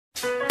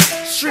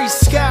Street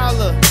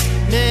Skolla,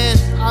 man,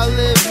 I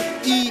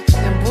live, eat,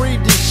 and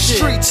breathe this shit.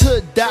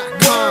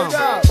 Streetshood.com.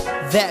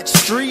 That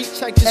street,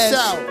 check this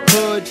out.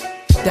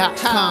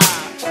 Hood.com.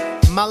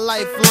 My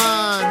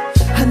lifeline.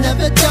 I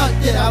never thought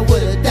that I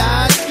would've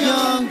died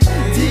young.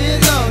 Dear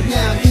Lord,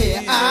 now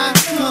here I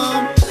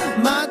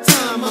come. My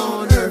time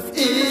on earth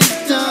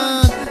is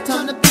done.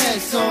 Time to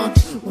pass on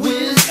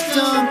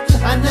wisdom.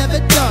 I never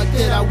thought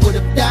that I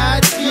would've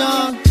died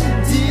young.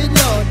 Dear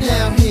Lord,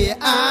 now here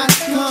I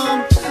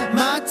come.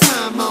 My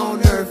time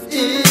on earth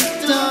is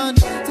done.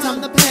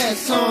 Time to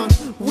pass on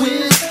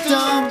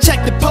wisdom.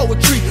 Check the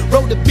poetry,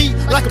 roll the beat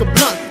like a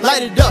blunt.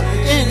 Light it up,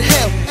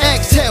 inhale,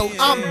 exhale,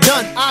 I'm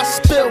done. I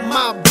spill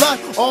my blood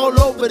all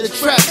over the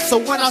track. So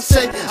when I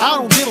say I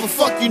don't give a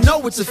fuck, you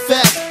know it's a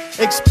fact.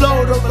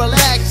 Explode or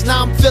relax,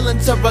 now I'm feeling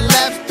to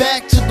relapse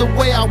back to the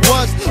way I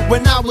was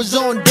when I was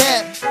on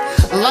that.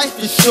 Life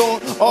is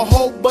short, a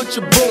whole bunch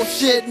of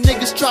bullshit.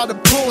 Niggas try to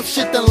pull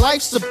shit than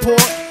life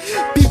support.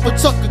 People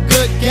talk a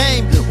good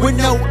game with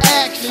no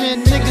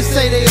action. Niggas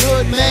say they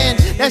hood, man,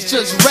 that's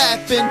just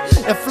rapping.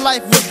 If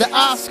life was the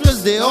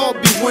Oscars, they all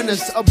be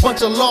winners. A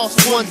bunch of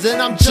lost ones,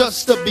 and I'm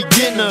just a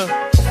beginner.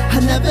 I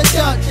never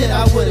thought that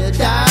I would've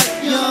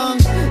died young.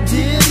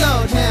 Dear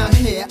Lord, now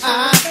here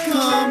I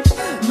come.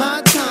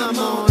 My time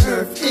on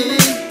earth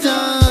is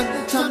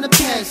done. Time to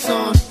pass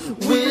on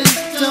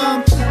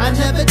wisdom. I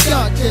never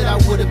thought that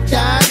I would've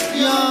died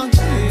young.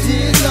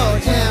 Dear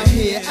Lord, now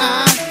here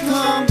I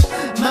come.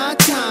 My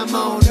time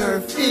on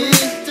earth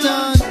is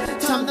done.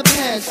 Time to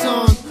pass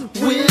on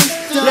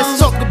wisdom. Let's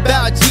talk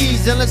about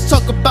G's and let's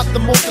talk about the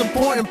most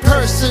important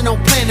person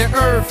on planet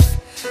Earth.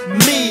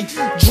 Me,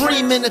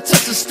 dreaming to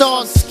touch the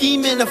stars,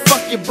 scheming to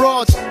fuck your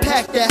broads,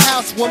 pack the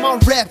house when my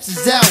raps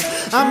is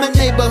out. I'm a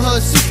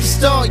neighborhood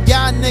superstar,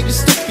 y'all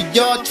niggas stupid,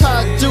 y'all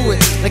try to do it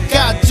like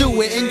I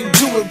do it and you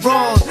do it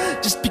wrong.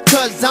 Just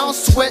because I don't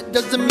sweat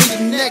doesn't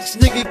mean the next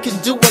nigga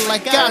can do it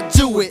like I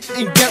do it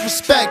and get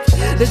respect.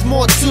 There's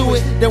more to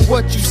it than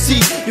what you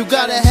see. You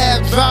gotta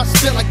have dry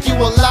spit like you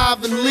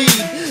alive and lead.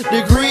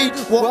 The greed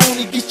will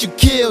only get you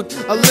killed.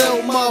 A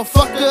little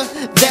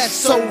motherfucker, that's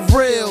so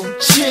real.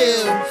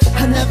 Chill.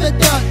 I never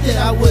thought that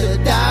I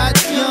would've died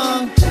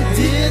young.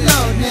 Dear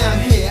Lord, now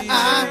here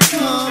I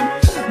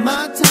come.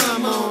 My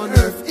time on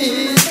earth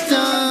is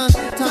done.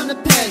 Time to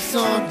pass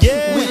on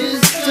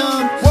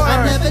wisdom.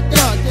 I never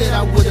thought that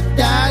I would've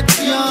died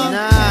young.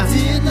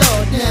 Dear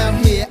Lord, now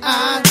here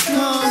I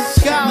come.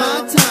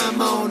 My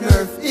time on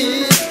earth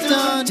is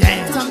done.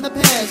 Time to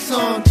pass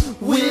on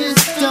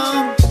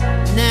wisdom.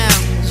 Now,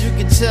 as you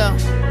can tell,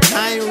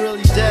 I ain't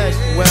really dead.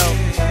 Well,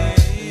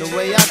 in the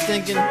way I'm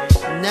thinking,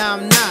 now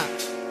I'm not.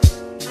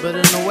 But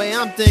in the way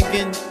I'm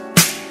thinking,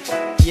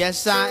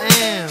 yes I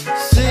am.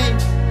 See,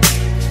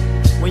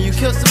 when you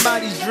kill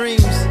somebody's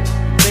dreams,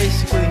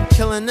 basically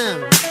killing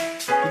them.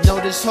 You know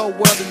this whole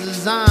world is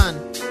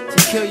designed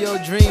to kill your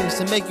dreams,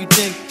 to make you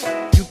think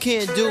you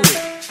can't do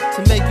it,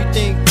 to make you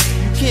think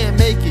you can't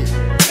make it,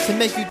 to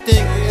make you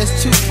think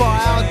it's too far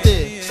out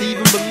there to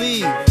even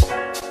believe.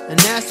 And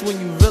that's when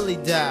you really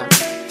die.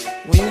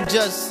 When you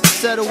just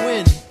settle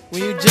in,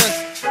 when you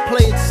just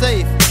play it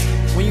safe,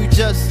 when you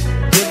just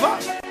give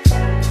up.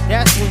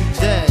 That's when you're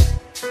dead.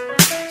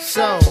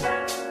 So,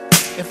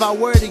 if I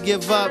were to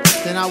give up,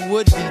 then I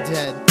would be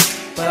dead.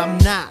 But I'm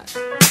not.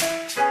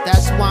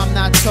 That's why I'm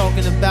not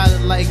talking about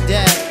it like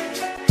that.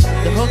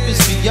 The hook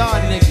is for y'all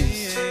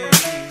niggas.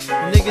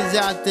 Niggas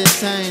out there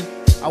saying,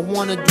 I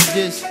wanna do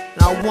this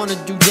and I wanna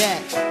do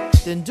that.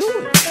 Then do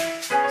it.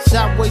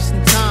 Stop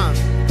wasting time.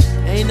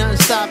 Ain't nothing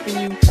stopping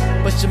you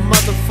but your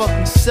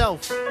motherfucking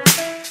self.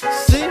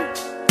 See?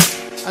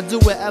 I do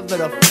whatever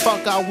the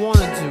fuck I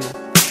wanna do.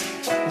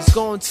 It's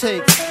gonna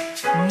take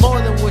more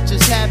than what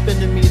just happened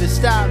to me to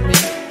stop me.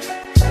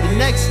 The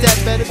next step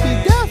better be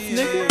death,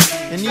 nigga.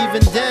 And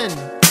even then,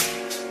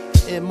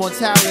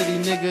 immortality,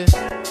 nigga.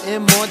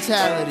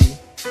 Immortality.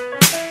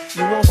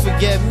 You won't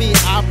forget me,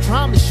 I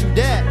promise you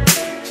that.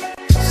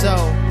 So,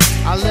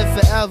 I live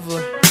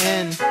forever,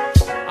 and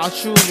I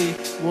truly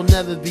will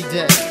never be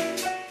dead.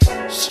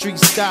 Street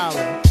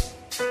Skolla,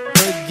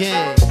 good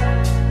game.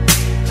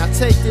 Now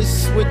take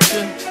this with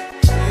you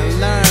and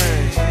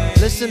learn.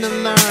 Listen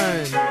and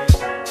learn.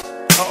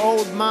 An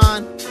old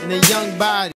mind and a young body.